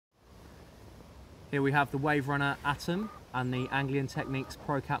Here we have the Waverunner Atom and the Technics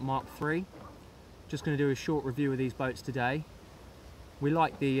Procat Mark III. Just going to do a short review of these boats today. We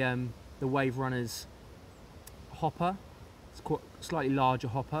like the Waverunner's hopper. It's quite slightly larger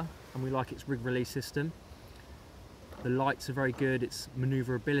hopper, and we like its rig release system. The lights are very good, its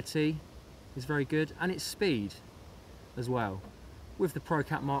manoeuvrability is very good, and its speed as well. With the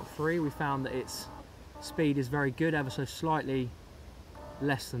Procat Mark III, we found that its speed is very good, ever so slightly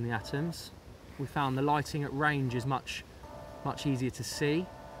less than the Atoms. We found the lighting at range is much easier to see,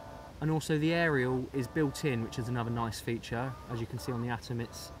 and also the aerial is built in, which is another nice feature. As you can see on the Atom,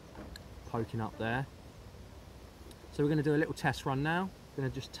 it's poking up there. So we're going to do a little test run now. We're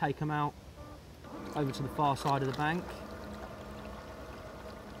going to just take them out over to the far side of the bank.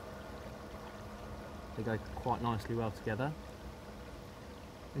 They go quite nicely well together,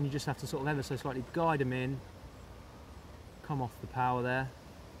 and you just have to sort of ever so slightly guide them in, come off the power there.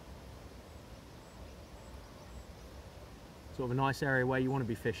 Sort of a nice area where you want to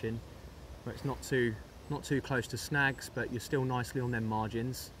be fishing, where it's not too close to snags, but you're still nicely on them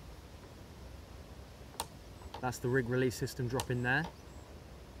margins. That's the rig release system dropping there,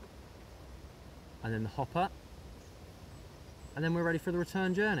 and then the hopper, and then we're ready for the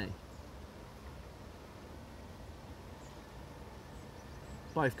return journey.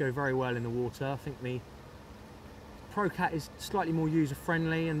 Both go very well in the water. I think the Procat is slightly more user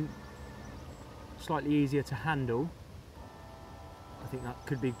friendly and slightly easier to handle. I think that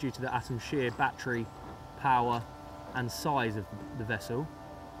could be due to the Atom's sheer battery power and size of the vessel.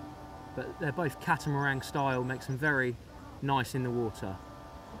 But they're both catamaran style, makes them very nice in the water.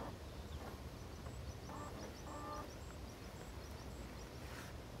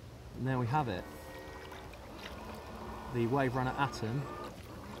 And there we have it. The Waverunner Atom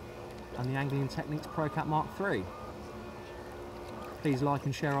and the Technics Procat Mark III. Please like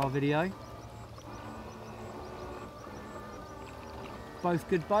and share our video. Both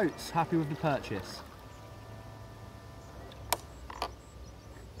good boats, happy with the purchase.